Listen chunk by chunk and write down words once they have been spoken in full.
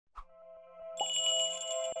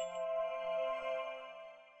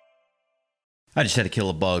I just had to kill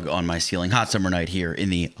a bug on my ceiling. Hot summer night here in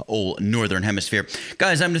the old northern hemisphere.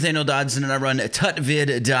 Guys, I'm Nathaniel Dodson and I run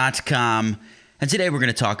tutvid.com. And today we're going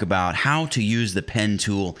to talk about how to use the pen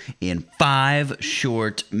tool in 5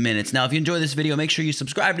 short minutes. Now, if you enjoy this video, make sure you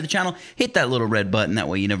subscribe to the channel, hit that little red button. That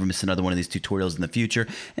way you never miss another one of these tutorials in the future.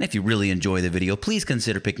 And if you really enjoy the video, please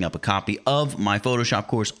consider picking up a copy of my Photoshop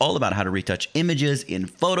course, all about how to retouch images in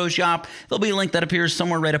Photoshop. There'll be a link that appears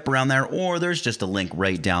somewhere right up around there, or there's just a link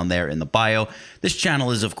right down there in the bio. This channel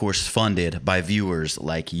is, of course, funded by viewers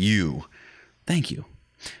like you. Thank you.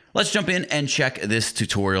 Let's jump in and check this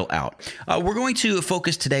tutorial out. We're going to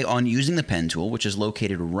focus today on using the pen tool, which is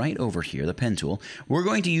located right over here, the pen tool. We're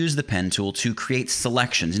going to use the pen tool to create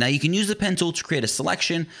selections. Now, you can use the pen tool to create a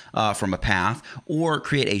selection from a path or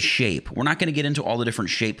create a shape. We're not going to get into all the different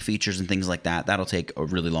shape features and things like that. That'll take a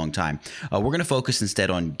really long time. We're going to focus instead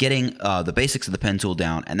on getting the basics of the pen tool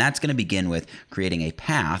down, and that's going to begin with creating a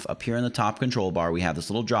path. Up here in the top control bar, we have this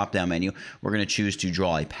little drop-down menu. We're going to choose to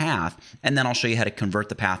draw a path, and then I'll show you how to convert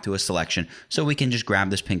the path to a selection, so we can just grab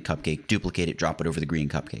this pink cupcake, duplicate it, drop it over the green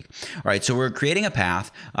cupcake. All right, so we're creating a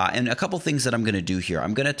path, and a couple things that I'm going to do here.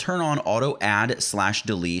 I'm going to turn on auto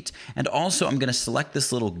add/delete, and also I'm going to select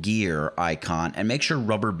this little gear icon and make sure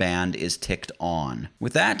rubber band is ticked on.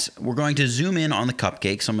 With that, we're going to zoom in on the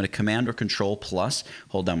cupcake. So I'm going to Command or Control plus,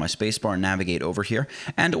 hold down my spacebar, and navigate over here.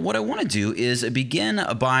 And what I want to do is begin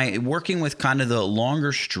by working with kind of the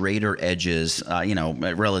longer, straighter edges,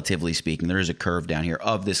 relatively speaking. There is a curve down here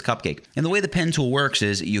of this cupcake. And the way the pen tool works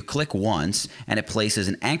is you click once and it places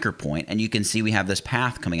an anchor point, and you can see we have this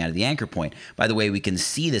path coming out of the anchor point. By the way, we can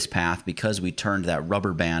see this path because we turned that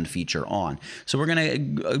rubber band feature on. So we're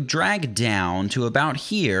going to drag down to about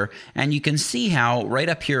here, and you can see how right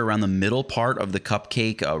up here around the middle part of the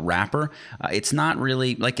cupcake wrapper, it's not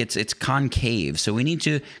really like it's concave. So we need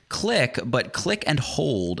to click, but click and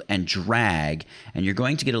hold and drag, and you're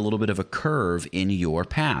going to get a little bit of a curve in your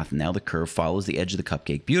path. Now the curve follows the edge of the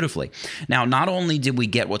cupcake beautifully. Now, not only did we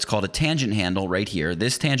get what's called a tangent handle right here,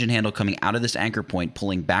 this tangent handle coming out of this anchor point,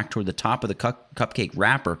 pulling back toward the top of the cupcake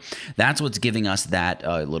wrapper, that's what's giving us that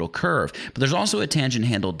little curve. But there's also a tangent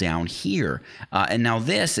handle down here. And now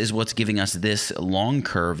this is what's giving us this long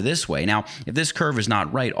curve this way. Now, if this curve is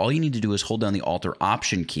not right, all you need to do is hold down the Alt or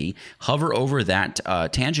Option key, hover over that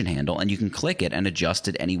tangent handle, and you can click it and adjust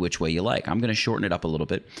it any which way you like. I'm going to shorten it up a little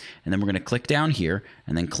bit, and then we're going to click down here,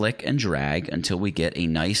 and then click and drag until we get a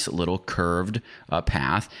nice little curved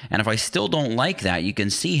path. And if I still don't like that, you can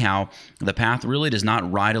see how the path really does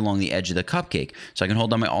not ride along the edge of the cupcake. So I can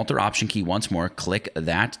hold down my Alt or Option key once more, click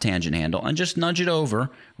that tangent handle, and just nudge it over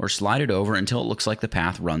or slide it over until it looks like the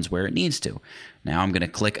path runs where it needs to. Now I'm going to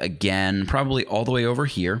click again, probably all the way over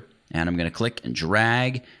here, and I'm going to click and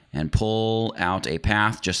drag and pull out a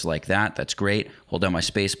path just like that. That's great. Hold down my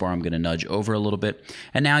space bar. I'm going to nudge over a little bit.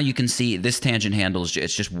 And now you can see this tangent handle is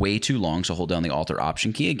just way too long. So hold down the Alt or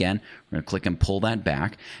Option key again. We're going to click and pull that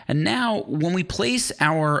back. And now when we place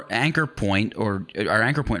our anchor point, or our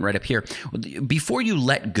anchor point right up here, before you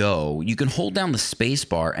let go, you can hold down the space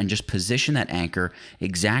bar and just position that anchor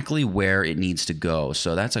exactly where it needs to go.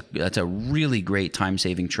 So that's a really great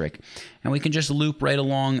time-saving trick. And we can just loop right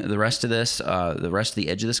along the rest of this, the rest of the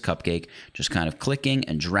edge of this cupcake, just kind of clicking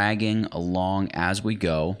and dragging along as we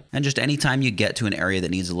go. And just anytime you get to an area that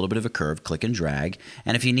needs a little bit of a curve, click and drag.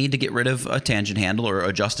 And if you need to get rid of a tangent handle or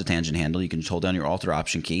adjust a tangent handle, you can just hold down your Alt or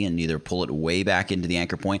Option key and either pull it way back into the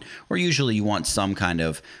anchor point, or usually you want some kind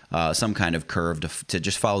of curve to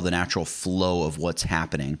just follow the natural flow of what's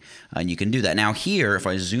happening. And you can do that. Now here, if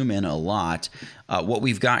I zoom in a lot, what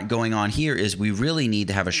we've got going on here is we really need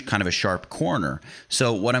to have a kind of a sharp corner.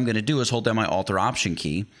 So what I'm going to do is hold down my Alt or Option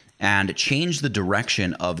key and change the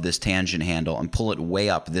direction of this tangent handle and pull it way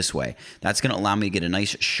up this way. That's going to allow me to get a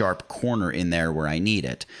nice sharp corner in there where I need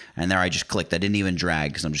it. And there I just clicked. I didn't even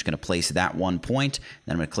drag because I'm just going to place that one point.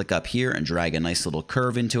 Then I'm going to click up here and drag a nice little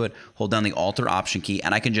curve into it. Hold down the Alt or Option key,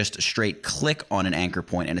 and I can just straight click on an anchor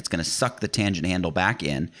point, and it's going to suck the tangent handle back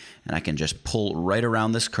in. And I can just pull right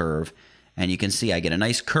around this curve. And you can see I get a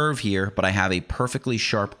nice curve here, but I have a perfectly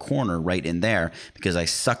sharp corner right in there because I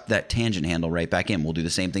sucked that tangent handle right back in. We'll do the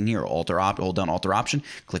same thing here. Hold down Alt or Option,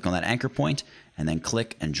 click on that anchor point, and then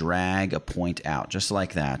click and drag a point out, just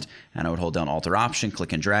like that. And I would hold down Alt or Option,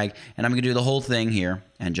 click and drag, and I'm going to do the whole thing here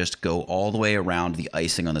and just go all the way around the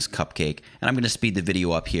icing on this cupcake. And I'm going to speed the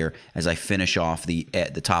video up here as I finish off the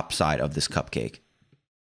top side of this cupcake.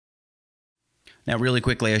 Now, really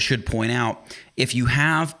quickly, I should point out, if you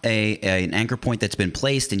have an anchor point that's been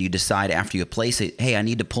placed and you decide after you place it, hey, I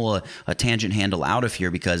need to pull a tangent handle out of here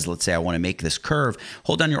because let's say I want to make this curve,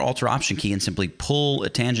 hold down your Alt or Option key and simply pull a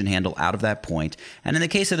tangent handle out of that point. And in the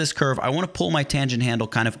case of this curve, I want to pull my tangent handle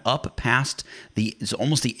kind of up past it's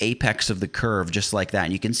almost the apex of the curve, just like that.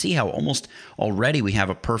 And you can see how almost already we have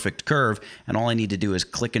a perfect curve. And all I need to do is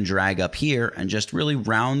click and drag up here and just really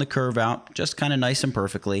round the curve out just kind of nice and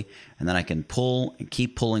perfectly. And then I can pull and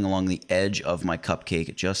keep pulling along the edge of my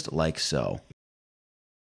cupcake just like so.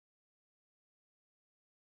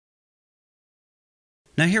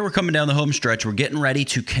 Now here we're coming down the home stretch. We're getting ready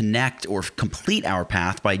to connect or complete our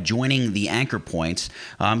path by joining the anchor points.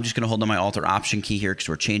 I'm just going to hold on my Alt or Option key here because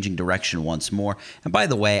we're changing direction once more. And by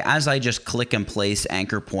the way, as I just click and place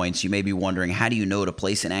anchor points, you may be wondering, how do you know to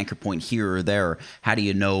place an anchor point here or there? Or how do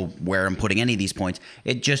you know where I'm putting any of these points?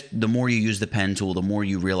 It just, the more you use the pen tool, the more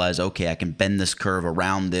you realize, okay, I can bend this curve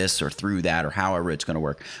around this or through that or however it's going to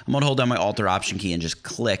work. I'm going to hold down my Alt or Option key and just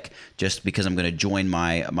click just because I'm going to join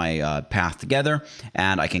my path together.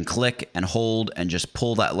 And I can click and hold and just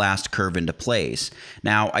pull that last curve into place.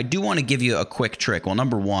 Now, I do want to give you a quick trick. Well,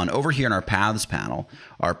 number one, over here in our paths panel,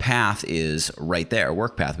 our path is right there,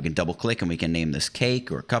 work path. We can double click and we can name this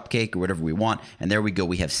cake or cupcake or whatever we want. And there we go.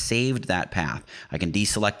 We have saved that path. I can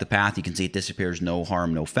deselect the path. You can see it disappears. No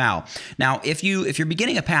harm, no foul. Now, if you're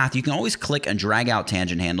beginning a path, you can always click and drag out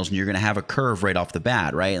tangent handles and you're going to have a curve right off the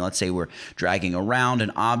bat, right? And let's say we're dragging around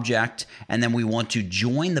an object and then we want to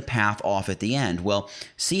join the path off at the end. Well,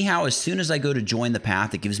 see how as soon as I go to join the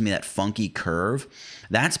path, it gives me that funky curve?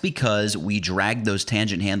 That's because we dragged those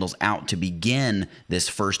tangent handles out to begin this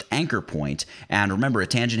first anchor point. And remember, a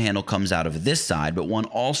tangent handle comes out of this side, but one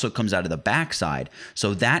also comes out of the back side.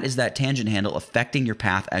 So that is that tangent handle affecting your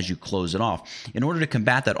path as you close it off. In order to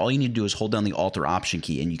combat that, all you need to do is hold down the Alt or Option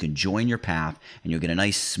key and you can join your path and you'll get a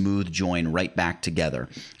nice smooth join right back together.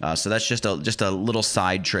 So that's just a little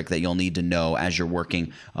side trick that you'll need to know as you're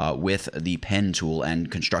working with the pen tool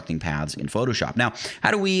and constructing paths in Photoshop. Now,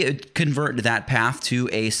 how do we convert that path to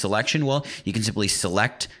a selection? Well, you can simply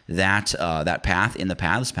select that path in the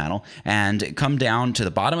Paths panel and come down to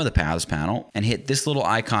the bottom of the Paths panel and hit this little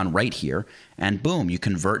icon right here. And boom, you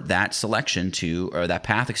convert that selection to, or that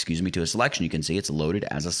path, excuse me, to a selection. You can see it's loaded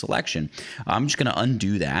as a selection. I'm just going to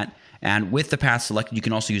undo that. And with the path selected, you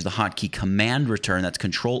can also use the hotkey Command Return. That's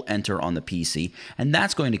Control Enter on the PC. And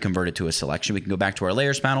that's going to convert it to a selection. We can go back to our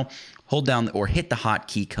Layers panel, hold down or hit the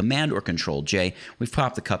hotkey Command or Control J. We've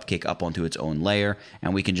popped the cupcake up onto its own layer,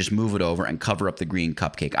 and we can just move it over and cover up the green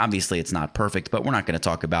cupcake. Obviously, it's not perfect, but we're not going to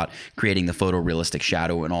talk about creating the photorealistic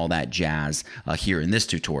shadow and all that jazz here in this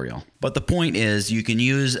tutorial. But the point is, you can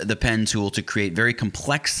use the pen tool to create very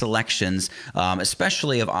complex selections,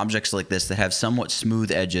 especially of objects like this that have somewhat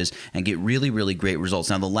smooth edges and get really, really great results.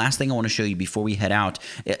 Now, the last thing I want to show you before we head out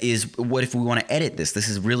is what if we want to edit this. This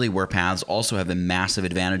is really where paths also have a massive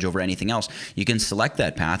advantage over anything else. You can select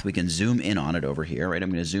that path. We can zoom in on it over here, right? I'm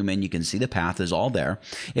going to zoom in. You can see the path is all there.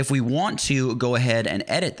 If we want to go ahead and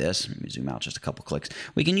edit this, let me zoom out just a couple clicks.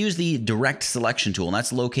 We can use the Direct Selection tool, and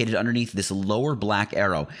that's located underneath this lower black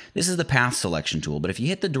arrow. This is the Path Selection tool, but if you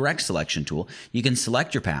hit the Direct Selection tool, you can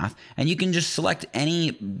select your path, and you can just select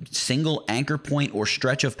any single anchor point or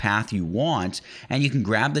stretch of path you want, and you can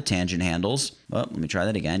grab the tangent handles. Well, let me try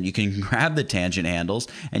that again. You can grab the tangent handles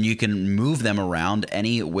and you can move them around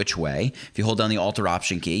any which way. If you hold down the Alt or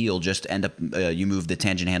Option key, you'll just end up, you move the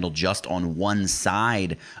tangent handle just on one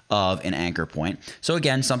side of an anchor point. So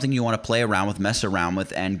again, something you want to play around with, mess around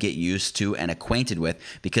with, and get used to and acquainted with,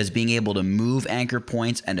 because being able to move anchor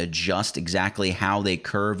points and adjust exactly how they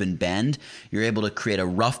curve and bend, you're able to create a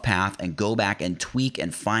rough path and go back and tweak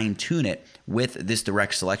and fine tune it with this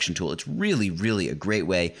Direct Selection tool. It's really, really a great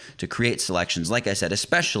way to create selections, like I said,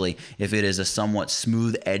 especially if it is a somewhat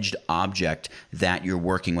smooth-edged object that you're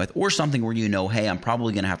working with, or something where you know, hey, I'm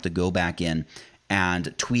probably going to have to go back in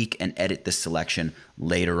and tweak and edit this selection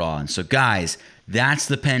later on. So guys, that's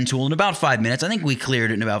the pen tool in about 5 minutes. I think we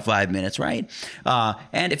cleared it in about 5 minutes, right?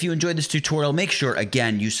 And if you enjoyed this tutorial, make sure,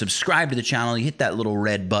 again, you subscribe to the channel, you hit that little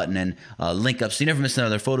red button and link up so you never miss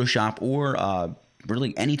another Photoshop or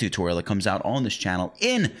really any tutorial that comes out on this channel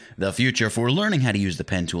in the future for learning how to use the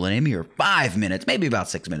pen tool in a mere 5 minutes, maybe about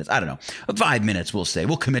 6 minutes. I don't know. 5 minutes, we'll say.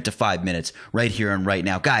 We'll commit to 5 minutes right here and right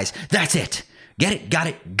now. Guys, that's it. Get it? Got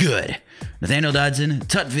it? Good. Nathaniel Dodson,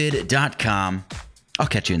 tutvid.com. I'll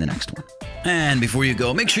catch you in the next one. And before you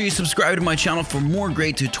go, make sure you subscribe to my channel for more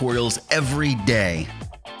great tutorials every day.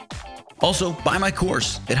 Also, buy my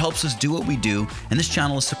course. It helps us do what we do, and this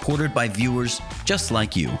channel is supported by viewers just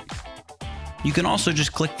like you. You can also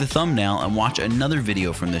just click the thumbnail and watch another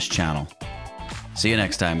video from this channel. See you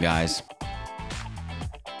next time, guys.